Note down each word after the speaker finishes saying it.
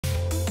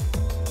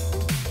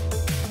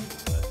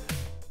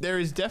There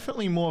is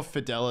definitely more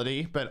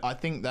fidelity, but I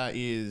think that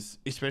is,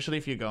 especially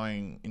if you're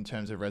going in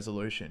terms of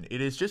resolution, it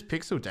is just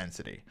pixel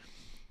density.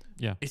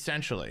 Yeah.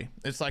 Essentially.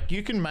 It's like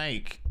you can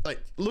make,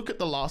 like, look at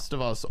The Last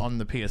of Us on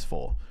the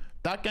PS4.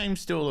 That game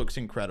still looks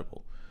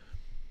incredible.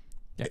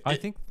 Yeah, I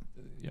think,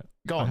 yeah.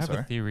 Go on, I have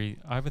sorry.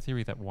 I have a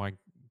theory that why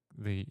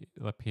the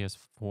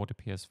PS4 to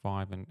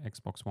PS5 and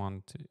Xbox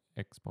One to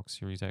Xbox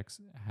Series X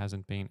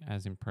hasn't been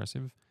as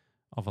impressive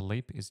of a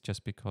leap is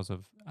just because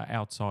of,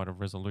 outside of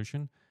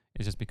resolution,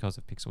 is just because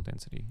of pixel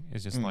density.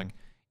 It's just like,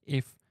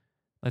 if,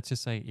 let's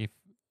just say if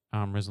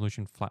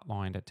resolution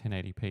flatlined at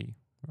 1080p,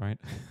 right?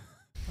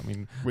 I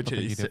mean, Which not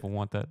that is, you'd ever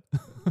want that.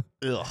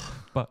 ugh.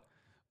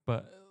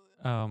 But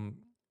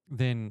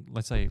then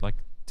let's say like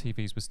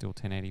TVs were still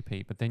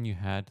 1080p, but then you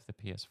had the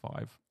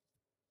PS5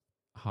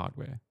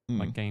 hardware.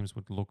 Like games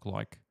would look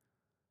like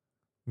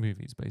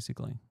movies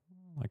basically,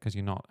 like because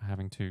you're not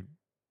having to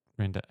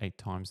render 8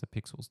 times the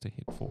pixels to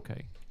hit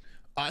 4K.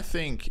 I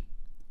think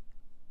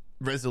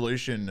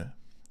resolution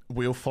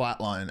will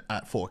flatline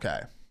at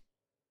 4K.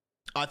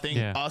 I think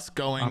us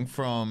going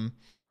from,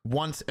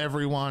 once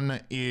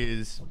everyone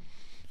is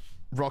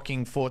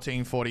rocking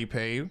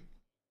 1440p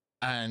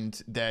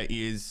and there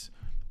is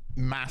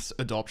mass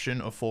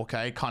adoption of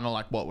 4K, kind of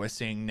like what we're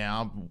seeing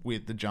now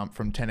with the jump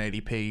from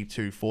 1080p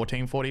to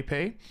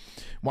 1440p.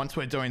 Once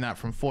we're doing that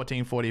from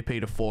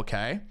 1440p to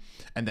 4K,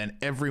 and then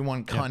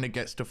everyone kind of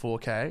gets to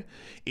 4K,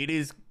 it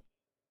is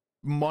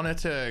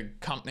monitor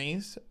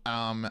companies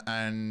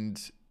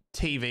and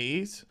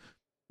TVs,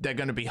 they're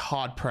going to be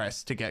hard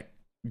pressed to get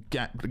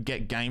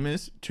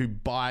gamers to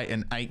buy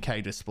an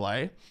 8K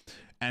display.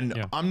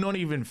 And I'm not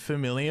even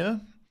familiar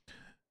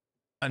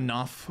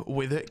enough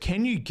with it.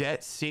 Can you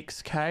get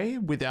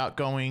 6K without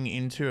going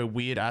into a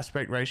weird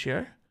aspect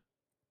ratio?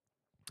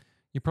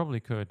 You probably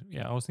could.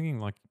 Yeah, I was thinking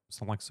like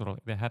something like sort of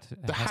there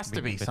has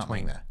to be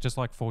something there, just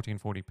like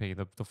 1440p,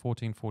 the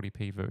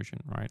 1440p version,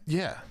 right?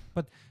 Yeah.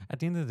 But at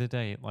the end of the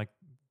day, like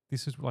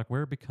this is like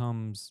where it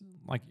becomes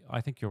like,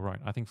 I think you're right.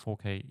 I think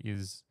 4K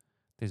is,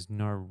 there's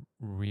no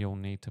real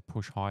need to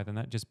push higher than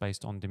that, just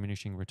based on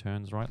diminishing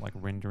returns, right? Like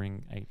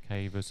rendering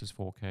 8K versus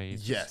 4K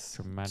is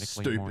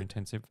dramatically more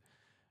intensive.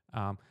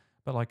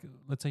 But like,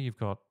 let's say you've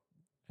got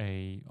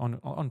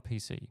on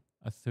PC,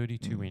 a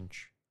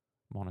 32-inch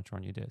monitor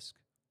on your desk,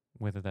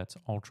 whether that's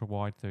ultra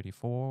wide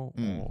 34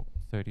 or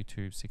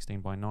 32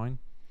 16:9.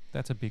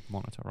 That's a big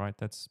monitor, right?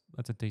 That's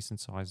a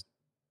decent sized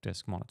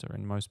desk monitor,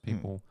 and most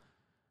people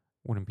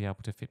wouldn't be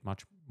able to fit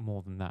much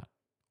more than that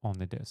on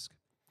their desk.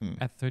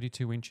 At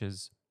 32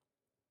 inches,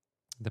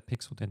 the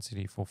pixel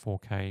density for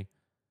 4K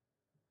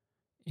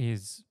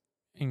is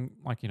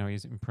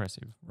is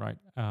impressive, right?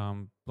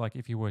 Like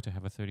if you were to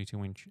have a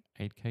 32-inch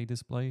 8K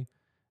display,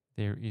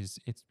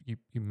 you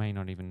may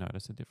not even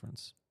notice a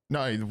difference.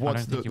 No,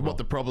 what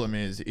the problem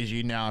is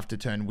you now have to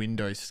turn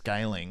Windows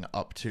scaling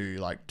up to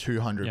like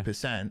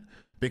 200%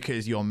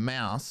 because your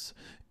mouse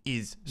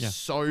is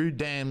so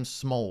damn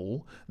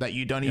small that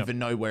you don't even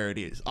know where it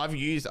is.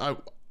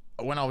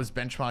 When I was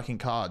benchmarking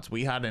cards,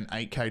 we had an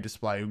 8K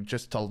display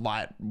just to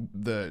light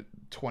the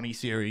 20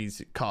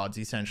 series cards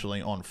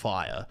essentially on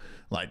fire.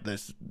 Like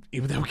this,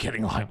 even they were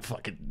getting like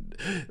fucking,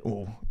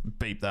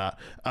 beep that,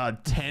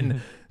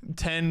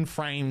 10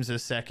 frames a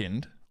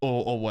second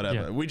or whatever.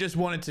 Yeah. We just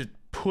wanted to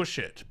push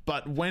it.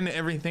 But when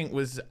everything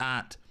was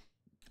at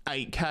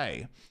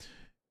 8K,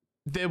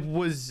 there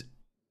was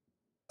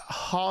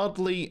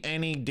hardly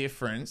any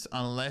difference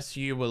unless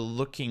you were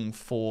looking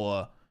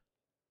for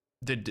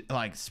the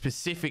like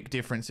specific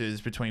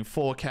differences between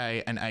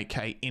 4K and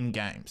 8K in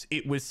games.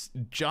 It was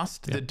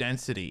just the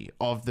density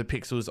of the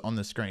pixels on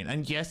the screen.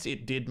 And yes,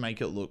 it did make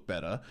it look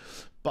better,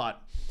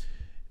 but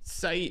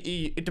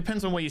it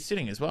depends on where you're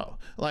sitting as well.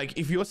 Like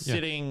if you're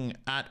sitting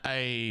at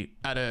a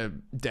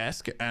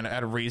desk and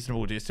at a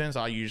reasonable distance,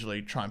 I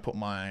usually try and put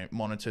my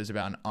monitors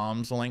about an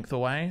arm's length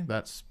away.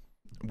 That's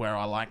where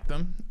I like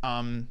them.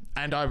 And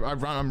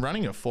I'm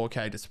running a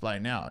 4K display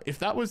now. If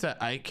that was at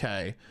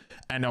 8K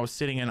and I was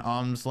sitting an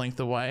arm's length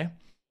away,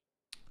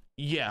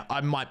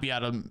 I might be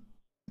able to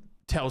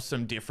tell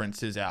some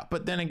differences out.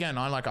 But then again,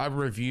 I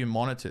review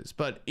monitors.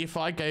 But if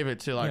I gave it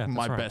to like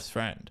my best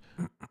friend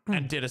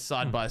and did a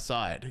side by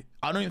side,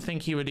 I don't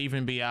think he would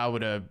even be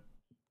able to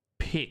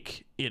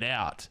pick it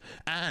out.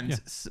 And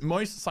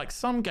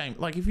some game,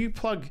 like if you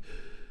plug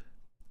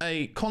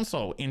a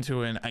console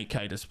into an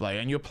 8K display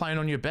and you're playing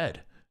on your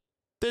bed,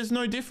 there's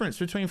no difference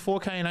between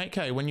 4K and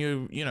 8K when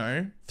you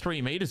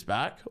 3 meters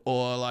back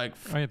or like.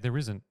 Oh yeah, there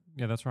isn't.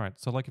 Yeah, that's right.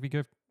 So like if you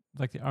go,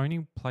 like the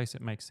only place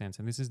it makes sense,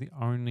 and this is the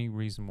only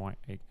reason why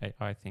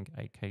I think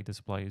 8K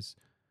displays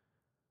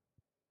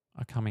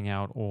are coming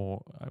out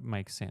or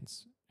make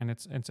sense, and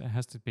it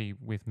has to be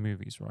with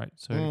movies, right?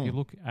 So if you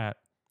look at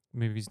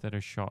movies that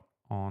are shot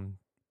on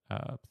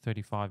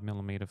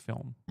 35mm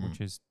film, which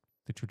is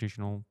the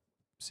traditional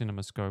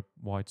CinemaScope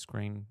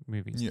widescreen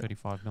movies,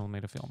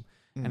 35mm film.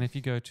 And if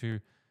you go to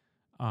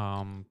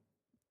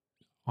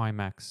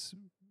IMAX,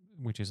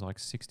 which is like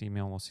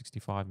 60mm or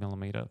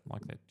 65mm,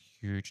 like that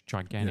huge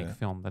gigantic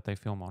film that they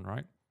film on,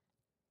 right?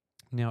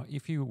 Now,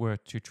 if you were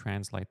to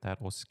translate that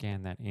or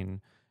scan that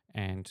in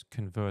and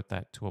convert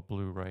that to a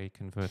Blu-ray,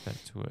 convert that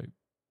to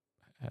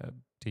a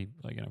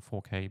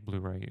 4K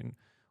Blu-ray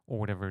or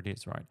whatever it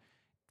is, right?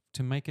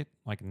 To make it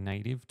like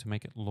native, to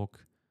make it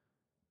look,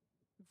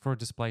 for a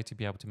display to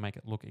be able to make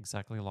it look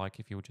exactly like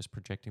if you were just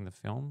projecting the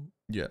film,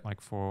 Yeah. like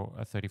for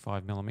a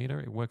 35 millimeter,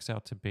 it works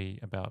out to be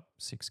about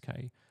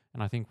 6K.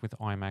 And I think with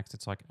IMAX,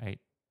 it's like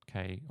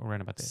 8K or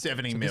around about there.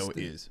 70 mil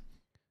is.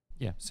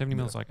 Yeah, 70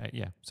 mil is like 8,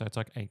 yeah. So it's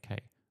like 8K.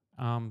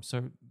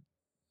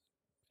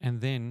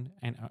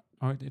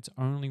 It's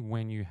only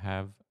when you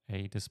have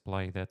a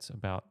display that's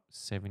about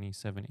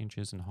 77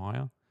 inches and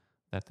higher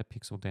that the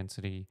pixel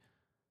density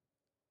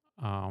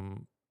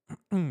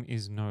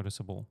is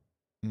noticeable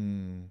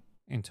in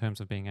terms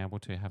of being able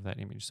to have that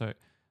image. So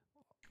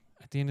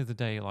at the end of the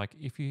day, like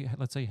if you,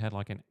 let's say you had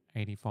like an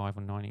 85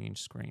 or 90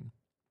 inch screen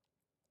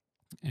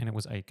and it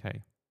was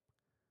 8K,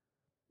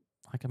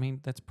 like, I mean,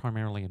 that's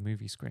primarily a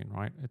movie screen,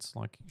 right? It's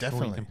like,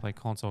 sure, you can play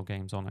console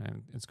games on it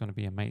and it's going to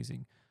be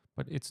amazing,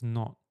 but it's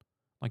not,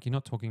 like, you're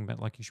not talking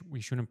about, like,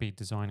 we shouldn't be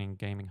designing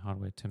gaming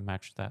hardware to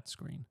match that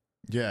screen.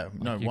 Yeah,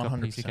 like, no, 100%. You've got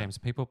PC games.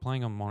 People are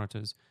playing on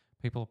monitors.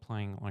 People are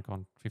playing, like,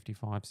 on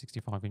 55,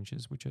 65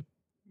 inches, which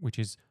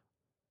is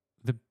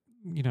the,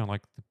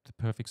 like, the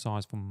perfect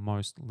size for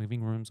most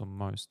living rooms or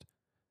most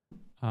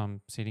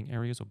seating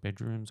areas or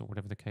bedrooms or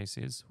whatever the case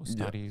is, or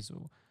studies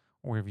or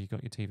wherever you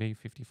got your TV,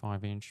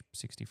 55 inch,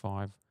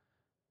 65,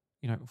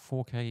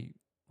 4K,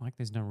 like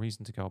there's no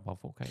reason to go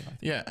above 4K. I think.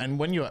 Yeah, and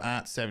when you're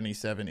at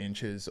 77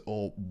 inches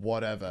or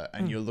whatever,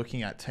 and you're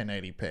looking at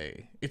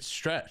 1080p, it's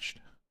stretched.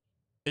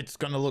 It's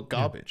going to look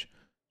garbage.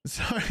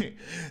 Yeah.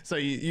 So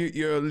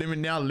you're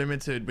now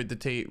limited with the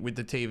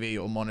TV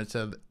or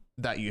monitor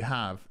that you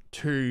have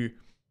to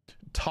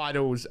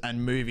titles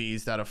and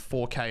movies that are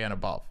 4K and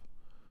above.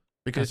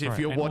 Because if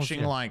you're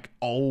watching like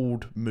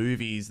old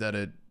movies that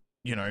are,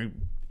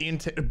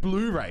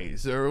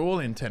 Blu-rays are all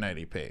in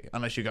 1080p,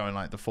 unless you're going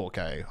like the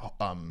 4K.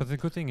 But the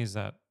good thing is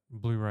that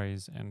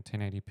Blu-rays and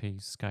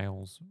 1080p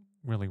scales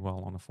really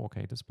well on a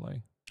 4K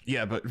display.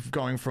 Yeah, but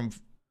going from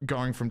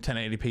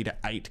 1080p to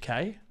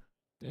 8K,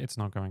 it's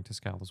not going to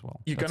scale as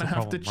well. You're going to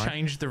have to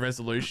change the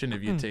resolution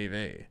of your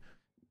TV.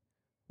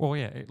 Well,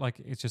 yeah,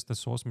 it's just the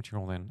source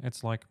material then.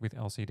 It's like with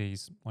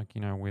LCDs, like,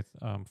 with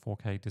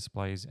 4K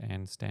displays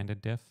and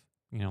standard def,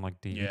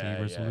 like DVD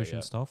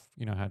resolution stuff,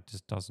 how it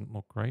just doesn't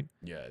look great.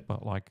 Yeah.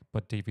 But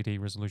DVD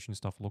resolution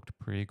stuff looked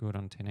pretty good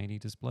on 1080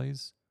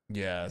 displays.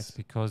 Yes.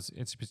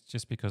 It's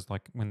just because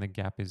like when the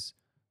gap is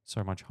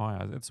so much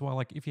higher. That's why,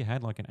 like, if you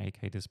had like an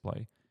 8K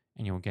display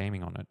and you were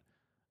gaming on it,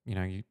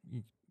 you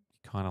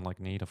kind of like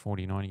need a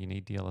 4090, you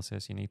need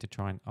DLSS, you need to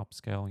try and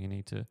upscale, you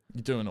need to...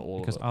 You're doing it all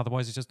because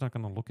otherwise it's just not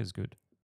going to look as good.